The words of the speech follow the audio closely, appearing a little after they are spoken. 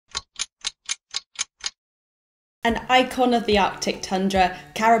An icon of the Arctic tundra,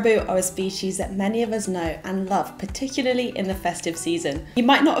 caribou are a species that many of us know and love, particularly in the festive season. You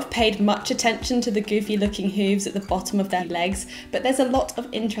might not have paid much attention to the goofy looking hooves at the bottom of their legs, but there's a lot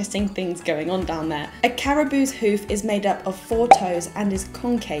of interesting things going on down there. A caribou's hoof is made up of 4 toes and is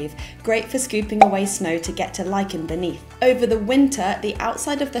concave, great for scooping away snow to get to lichen beneath. Over the winter, the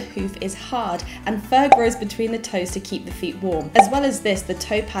outside of the hoof is hard and fur grows between the toes to keep the feet warm. As well as this, the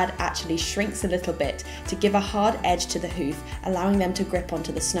toe pad actually shrinks a little bit to give a hard edge to the hoof, allowing them to grip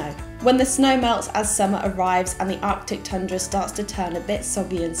onto the snow. When the snow melts as summer arrives and the Arctic tundra starts to turn a bit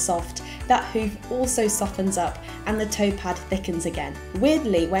soggy and soft, that hoof also softens up and the toe pad thickens again.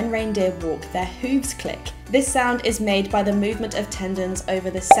 Weirdly, when reindeer walk, their hooves click. This sound is made by the movement of tendons over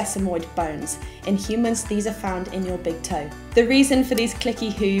the sesamoid bones. In humans, these are found in your big toe. The reason for these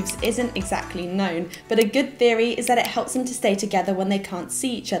clicky hooves isn't exactly known, but a good theory is that it helps them to stay together when they can't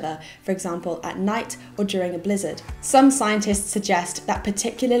see each other, for example at night or during a blizzard. Some scientists suggest that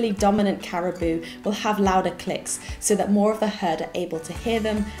particularly dominant caribou will have louder clicks so that more of the herd are able to hear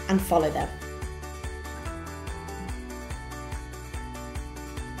them and follow them.